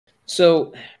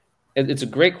So it's a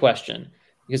great question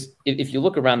because if you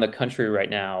look around the country right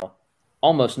now,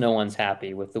 almost no one's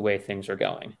happy with the way things are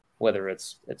going. Whether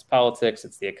it's politics,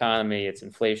 it's the economy, it's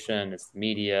inflation, it's the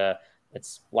media,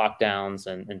 it's lockdowns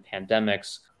and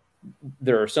pandemics.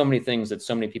 There are so many things that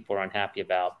so many people are unhappy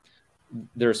about.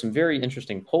 There are some very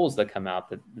interesting polls that come out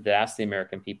that ask the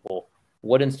American people,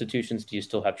 what institutions do you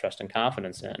still have trust and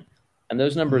confidence in? And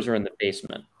those Mm. numbers are in the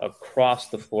basement.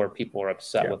 Across the floor, people are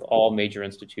upset Yeah. with all major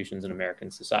institutions in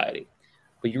American society.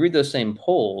 But you read those same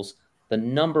polls, the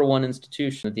number one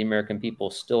institution that the American people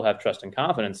still have trust and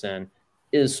confidence in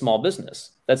is small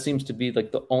business. That seems to be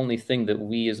like the only thing that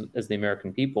we as the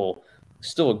American people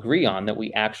still agree on that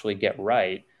we actually get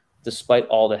right, despite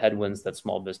all the headwinds that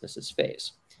small businesses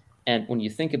face. And when you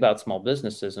think about small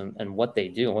businesses and what they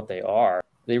do and what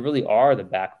they really are the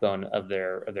backbone of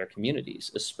their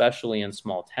communities, especially in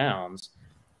small towns.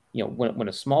 When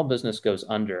a small business goes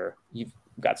under, you've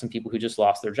got some people who just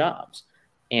lost their jobs.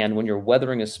 And when you're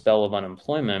weathering a spell of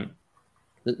unemployment,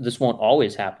 this won't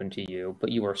always happen to you,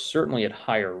 but you are certainly at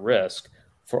higher risk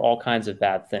for all kinds of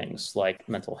bad things like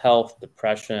mental health,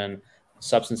 depression,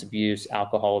 substance abuse,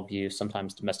 alcohol abuse,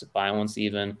 sometimes domestic violence,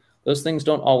 even. Those things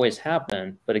don't always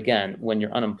happen. But again, when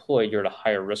you're unemployed, you're at a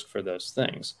higher risk for those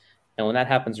things. And when that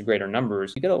happens in greater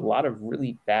numbers, you get a lot of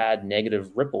really bad negative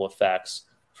ripple effects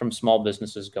from small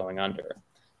businesses going under.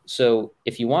 So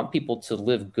if you want people to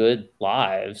live good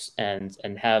lives and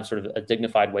have sort of a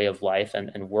dignified way of life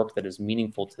and work that is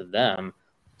meaningful to them,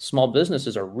 small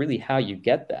businesses are really how you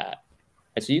get that.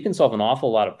 And so you can solve an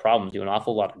awful lot of problems, do an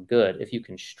awful lot of good if you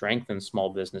can strengthen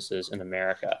small businesses in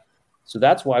America. So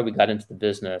that's why we got into the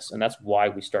business, and that's why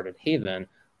we started Haven.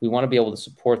 We want to be able to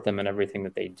support them in everything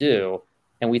that they do.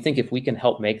 And we think if we can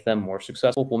help make them more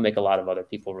successful, we'll make a lot of other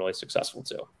people really successful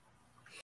too.